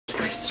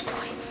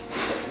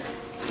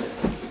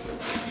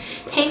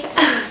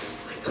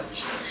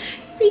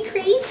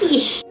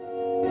crazy.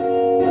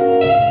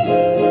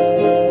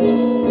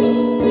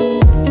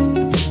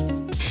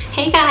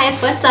 Hey guys,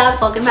 what's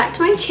up? Welcome back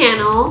to my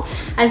channel.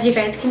 As you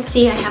guys can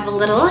see, I have a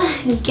little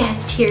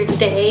guest here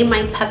today,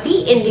 my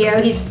puppy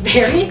Indio. He's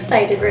very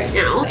excited right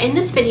now. In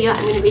this video,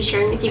 I'm going to be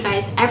sharing with you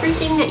guys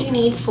everything that you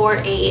need for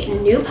a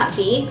new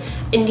puppy.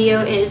 Indio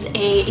is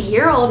a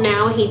year old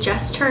now. He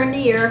just turned a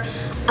year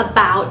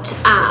about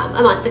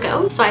a month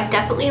ago, so I've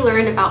definitely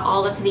learned about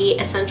all of the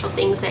essential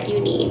things that you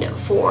need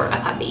for a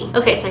puppy.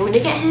 Okay, so I'm going to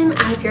get him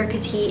out of here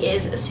because he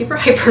is super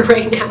hyper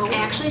right now. I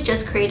actually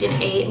just created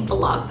a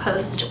blog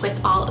post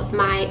with all of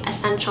my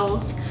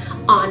essentials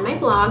on my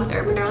blog,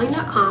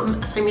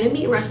 theurbandarling.com, so I'm going to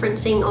be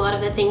referencing a lot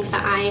of the things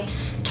that I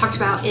talked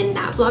about in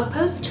that blog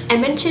post. I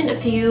mentioned a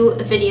few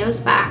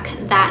videos back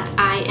that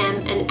I am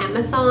an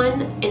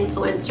Amazon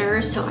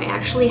influencer, so I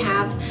actually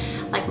have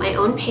like my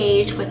own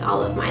page with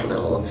all of my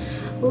little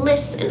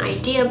lists and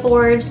idea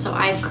boards. So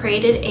I've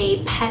created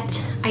a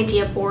pet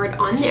idea board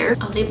on there.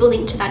 I'll leave a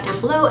link to that down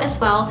below as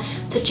well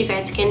so that you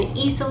guys can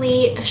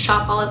easily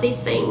shop all of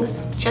these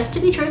things. Just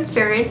to be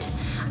transparent,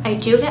 I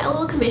do get a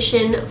little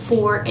commission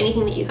for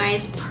anything that you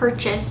guys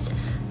purchase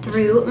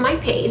through my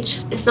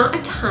page. It's not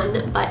a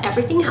ton, but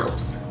everything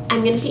helps.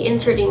 I'm going to be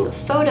inserting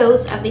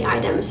photos of the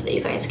items so that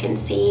you guys can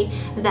see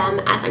them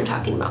as I'm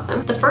talking about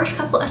them. The first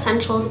couple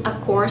essentials, of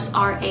course,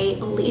 are a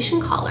leash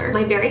and collar.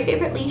 My very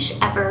favorite leash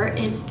ever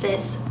is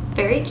this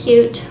very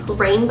cute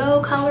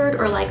rainbow colored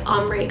or like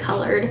ombre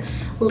colored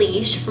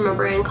leash from a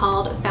brand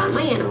called Found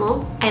My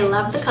Animal. I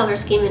love the color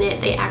scheme in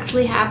it. They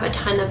actually have a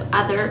ton of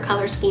other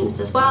color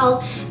schemes as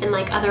well, and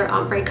like other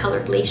ombre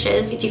colored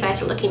leashes if you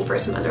guys are looking for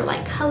some other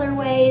like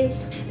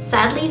colorways.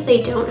 Sadly,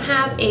 they don't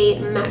have a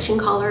matching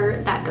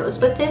collar that goes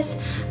with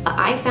this, but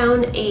I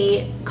found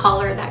a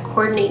collar that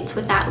coordinates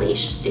with that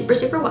leash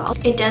super well.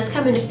 It does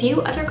come in a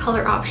few other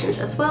color options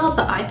as well,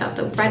 but I thought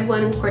the red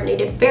one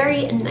coordinated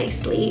very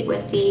nicely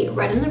with the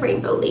red and the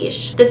rainbow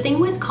leash. The thing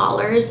with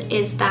collars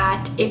is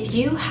that if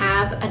you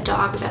have a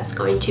dog that's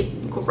going to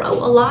grow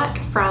a lot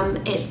from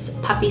its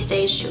puppy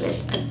stage to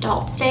its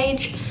adult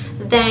stage,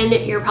 then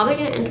you're probably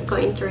going to end up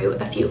going through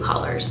a few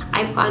collars.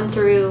 I've gone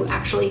through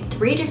actually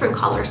 3 different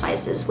collar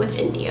sizes with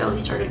Indio. He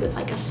started with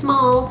like a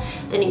small,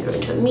 then he grew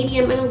into a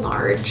medium and a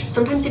large.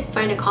 Sometimes if you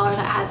find a collar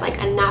that has like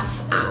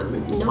enough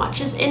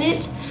notches in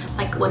it,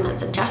 like one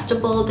that's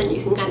adjustable, then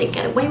you can kind of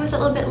get away with it a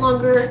little bit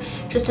longer.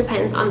 Just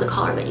depends on the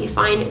collar that you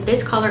find.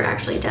 This collar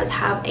actually does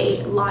have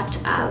a lot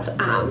of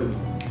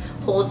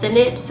holes in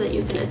it so that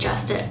you can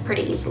adjust it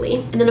pretty easily.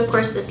 And then of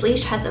course this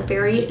leash has a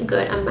very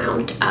good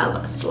amount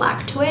of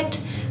slack to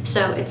it,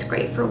 so it's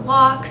great for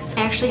walks.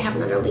 I actually have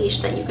another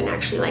leash that you can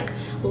actually like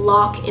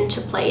lock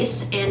into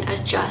place and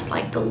adjust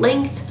like the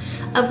length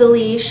of the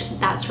leash.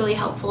 That's really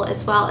helpful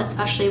as well,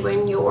 especially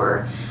when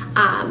you're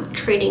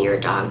training your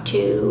dog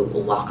to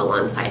walk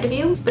alongside of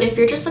you. But if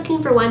you're just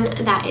looking for one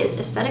that is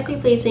aesthetically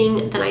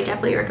pleasing, then I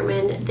definitely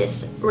recommend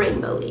this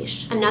rainbow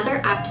leash.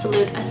 Another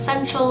absolute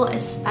essential,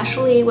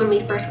 especially when we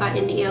first got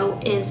Indio,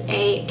 is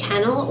a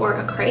kennel or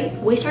a crate.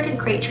 We started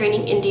crate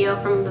training Indio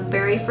from the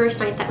very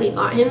first night that we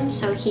got him,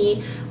 so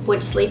he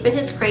would sleep in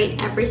his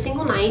crate every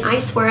single night. I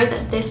swear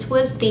that this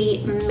was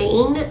the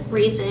main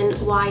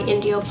reason why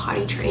Indio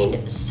potty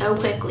trained so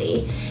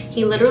quickly.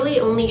 He literally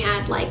only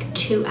had like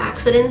 2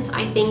 accidents,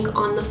 I think,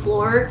 on the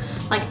floor,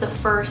 like the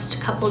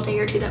first couple day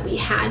or 2 that we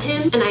had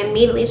him. And I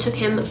immediately took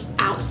him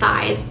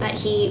outside so that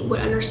he would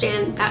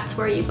understand that's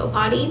where you go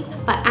potty.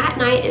 But at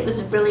night, it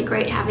was really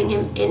great having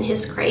him in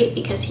his crate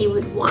because he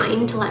would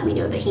whine to let me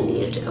know that he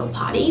needed to go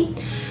potty,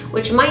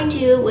 which mind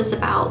you was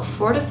about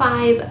 4 to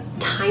 5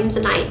 times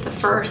a night the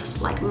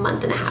first like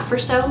month and a half or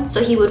so.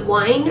 So he would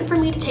whine for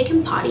me to take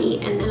him potty,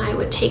 and then I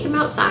would take him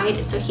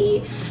outside, so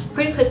he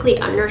pretty quickly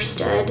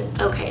understood,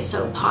 okay,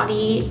 so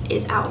potty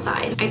is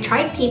outside. I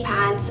tried pee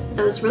pads.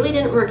 Those really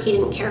didn't work. He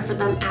didn't care for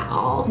them at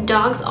all.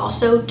 Dogs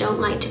also don't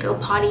like to go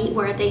potty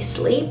where they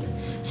sleep,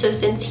 so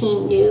since he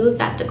knew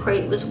that the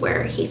crate was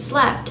where he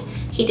slept,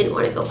 he didn't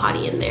want to go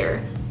potty in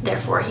there.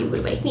 Therefore, he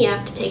would wake me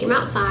up to take him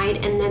outside,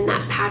 and then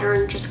that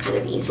pattern just kind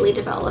of easily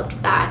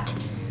developed that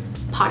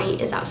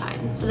potty is outside.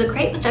 So the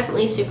crate was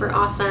definitely super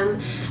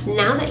awesome.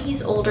 Now that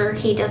he's older,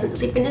 he doesn't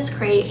sleep in his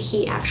crate.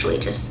 He actually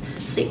just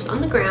sleeps on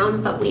the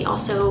ground, but we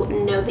also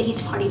know that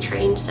he's potty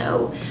trained,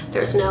 so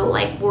there's no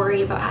like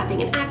worry about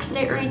having an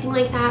accident or anything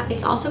like that.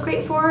 It's also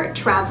great for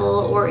travel,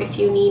 or if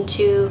you need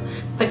to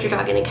put your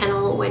dog in a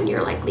kennel when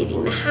you're like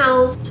leaving the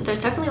house. So there's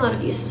definitely a lot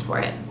of uses for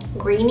it.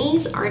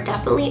 Greenies are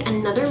definitely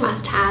another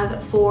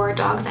must-have for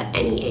dogs at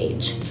any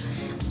age.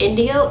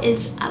 Indio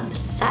is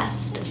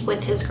obsessed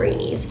with his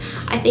greenies.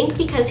 I think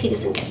because he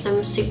doesn't get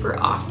them super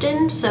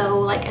often, so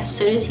like as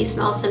soon as he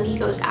smells them, he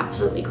goes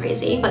absolutely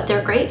crazy. But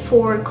they're great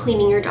for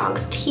cleaning your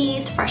dog's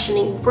teeth,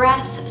 freshening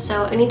breath.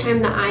 So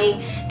anytime that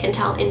I can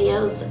tell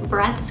Indio's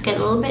breath is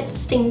getting a little bit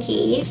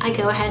stinky, I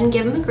go ahead and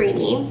give him a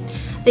greenie.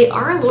 They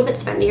are a little bit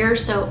spendier,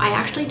 so I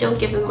actually don't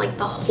give him like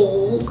the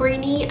whole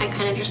greenie. I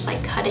kind of just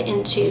like cut it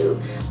into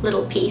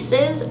little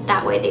pieces.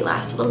 That way they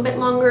last a little bit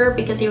longer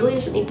because he really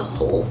doesn't need the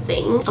whole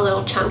thing. A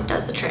little chunk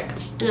does the trick.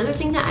 Another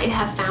thing that I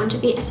have found to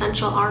be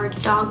essential are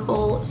dog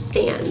bowl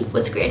stands.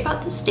 What's great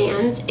about the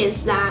stands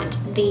is that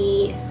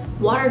the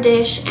water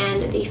dish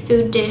and the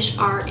food dish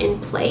are in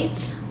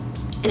place,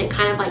 and it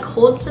kind of like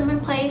holds them in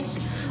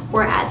place.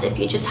 Whereas if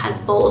you just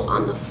had bowls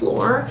on the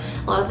floor,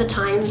 a lot of the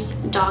times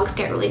dogs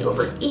get really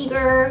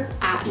overeager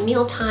at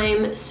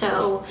mealtime,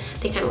 so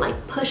they kind of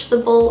like push the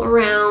bowl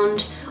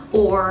around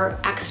or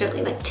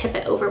accidentally like tip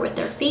it over with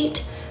their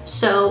feet.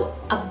 So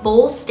a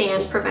bowl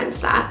stand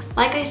prevents that.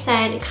 Like I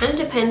said, it kind of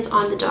depends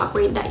on the dog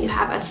breed that you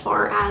have as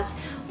far as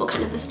what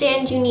kind of a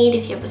stand you need.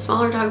 If you have a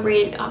smaller dog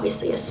breed,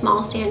 obviously a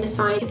small stand is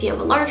fine. If you have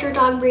a larger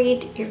dog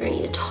breed, you're going to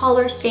need a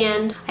taller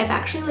stand. I've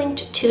actually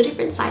linked 2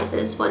 different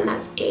sizes, one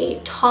that's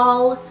a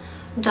tall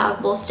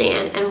dog bowl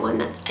stand and one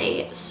that's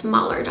a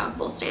smaller dog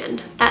bowl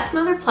stand. That's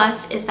another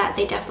plus, is that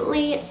they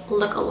definitely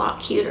look a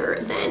lot cuter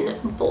than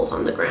bowls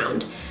on the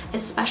ground.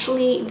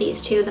 Especially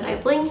these 2 that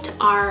I've linked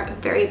are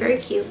very, very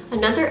cute.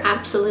 Another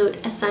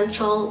absolute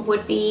essential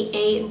would be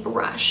a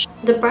brush.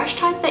 The brush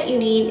type that you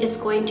need is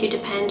going to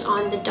depend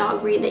on the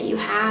dog breed that you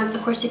have.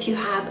 Of course, if you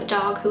have a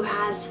dog who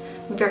has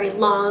very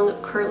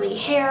long curly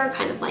hair,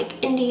 kind of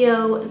like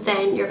Indio,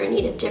 then you're gonna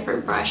need a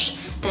different brush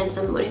than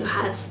someone who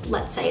has,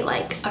 let's say,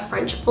 like a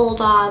French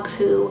bulldog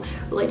who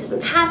really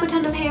doesn't have a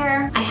ton of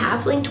hair. I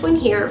have linked one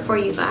here for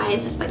you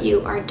guys, but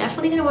you are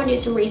definitely gonna want to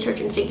do some research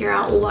and figure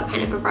out what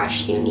kind of a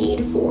brush you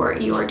need for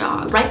your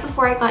dog. Right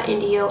before I got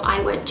Indio, I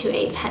went to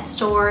a pet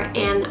store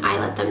and I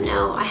let them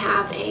know I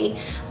have a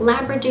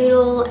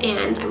labradoodle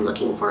and I'm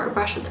looking for a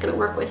brush that's gonna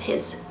work with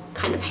his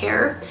kind of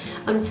hair.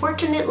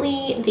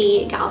 Unfortunately,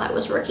 the gal that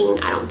was working,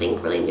 I don't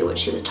think really knew what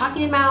she was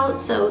talking about,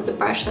 so the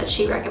brush that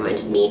she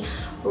recommended me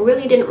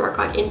really didn't work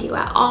on Indio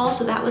at all,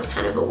 so that was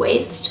kind of a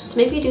waste. So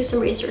maybe do some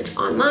research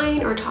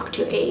online or talk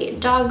to a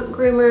dog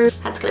groomer.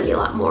 That's going to be a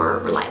lot more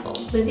reliable.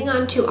 Moving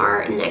on to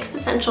our next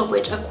essential,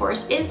 which of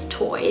course is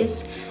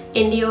toys.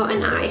 Indio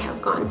and I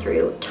have gone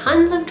through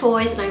tons of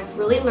toys and I've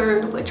really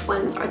learned which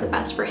ones are the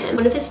best for him.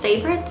 One of his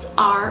favorites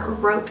are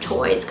rope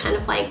toys, kind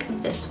of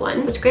like this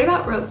one. What's great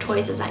about rope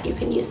toys is that you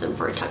can use them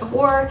for a tug of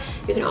war.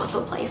 You can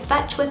also play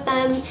fetch with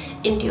them.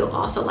 Indio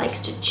also likes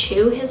to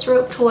chew his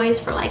rope toys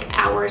for like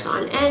hours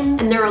on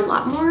end, and they're a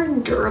lot more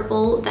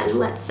durable than,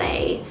 let's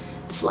say,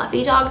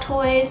 fluffy dog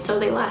toys, so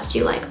they last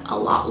you like a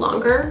lot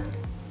longer.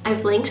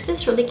 I've linked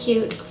this really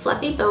cute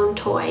fluffy bone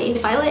toy.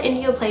 If I let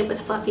Indio play with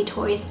fluffy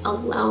toys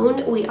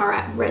alone, we are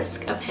at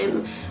risk of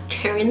him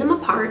tearing them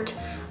apart,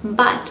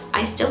 but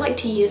I still like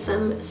to use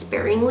them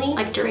sparingly.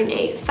 Like during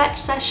a fetch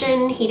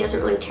session, he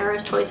doesn't really tear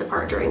his toys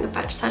apart during a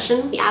fetch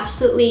session. He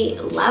absolutely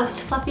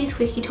loves fluffy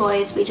squeaky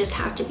toys. We just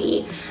have to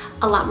be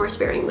a lot more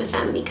sparing with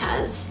them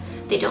because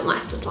they don't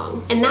last as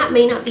long. And that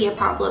may not be a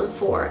problem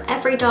for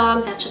every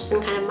dog. That's just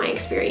been kind of my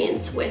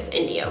experience with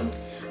Indio.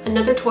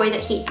 Another toy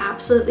that he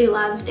absolutely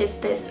loves is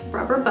this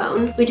rubber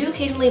bone. We do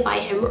occasionally buy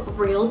him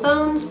real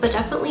bones, but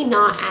definitely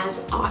not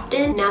as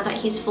often. Now that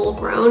he's full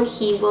grown,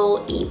 he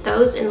will eat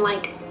those in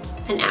like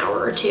an hour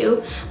or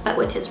 2, but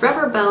with his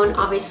rubber bone,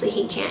 obviously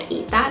he can't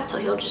eat that, so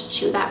he'll just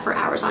chew that for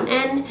hours on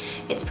end.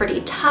 It's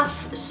pretty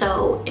tough,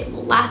 so it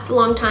will last a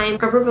long time.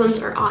 Rubber bones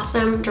are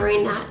awesome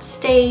during that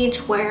stage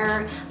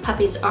where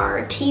puppies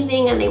are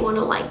teething and they want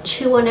to like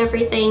chew on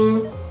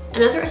everything.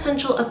 Another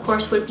essential, of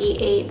course, would be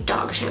a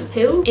dog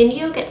shampoo.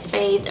 Indio gets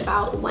bathed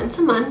about once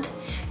a month.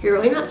 You're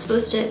really not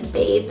supposed to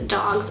bathe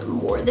dogs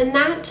more than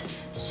that,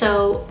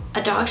 so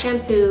a dog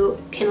shampoo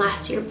can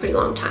last you a pretty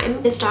long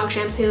time. This dog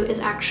shampoo is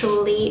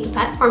actually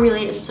vet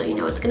formulated, so you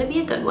know it's going to be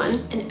a good one.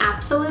 An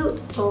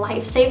absolute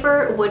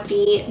lifesaver would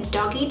be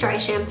doggy dry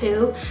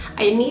shampoo.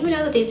 I didn't even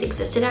know that these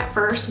existed at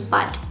first,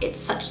 but it's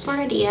such a smart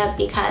idea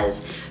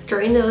because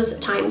during those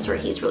times where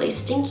he's really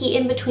stinky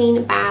in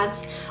between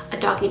baths, a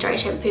doggy dry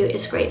shampoo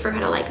is great for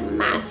kind of like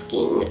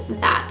masking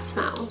that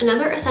smell.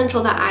 Another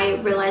essential that I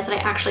realized that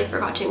I actually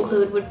forgot to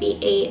include would be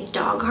a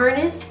dog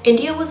harness.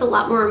 Indio was a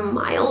lot more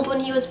mild when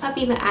he was a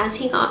puppy, but as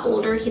he got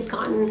older, he's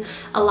gotten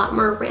a lot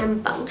more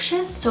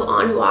rambunctious. So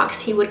on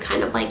walks, he would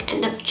kind of like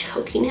end up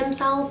choking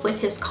himself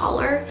with his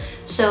collar.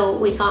 So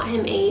we got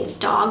him a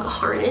dog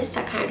harness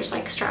that kind of just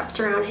like straps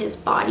around his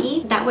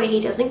body. That way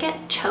he doesn't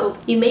get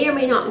choked. You may or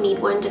may not need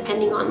one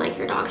depending on like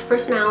your dog's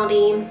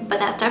personality, but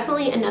that's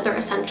definitely another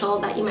essential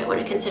that you might want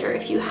to consider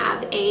if you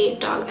have a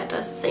dog that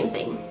does the same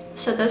thing.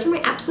 So those are my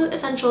absolute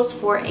essentials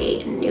for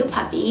a new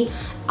puppy.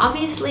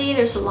 Obviously,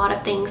 there's a lot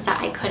of things that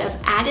I could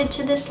have added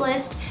to this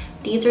list.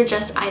 These are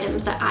just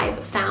items that I've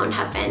found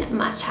have been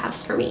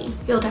must-haves for me.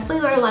 You'll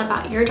definitely learn a lot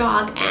about your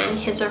dog and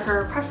his or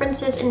her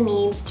preferences and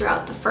needs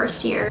throughout the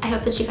first year. I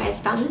hope that you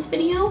guys found this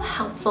video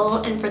helpful,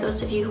 and for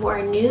those of you who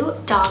are new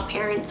dog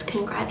parents,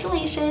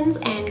 congratulations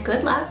and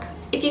good luck.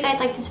 If you guys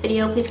like this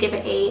video, please give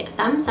it a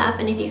thumbs up,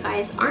 and if you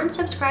guys aren't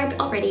subscribed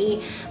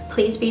already,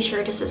 please be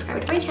sure to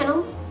subscribe to my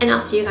channel, and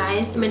I'll see you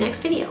guys in my next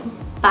video.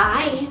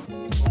 Bye!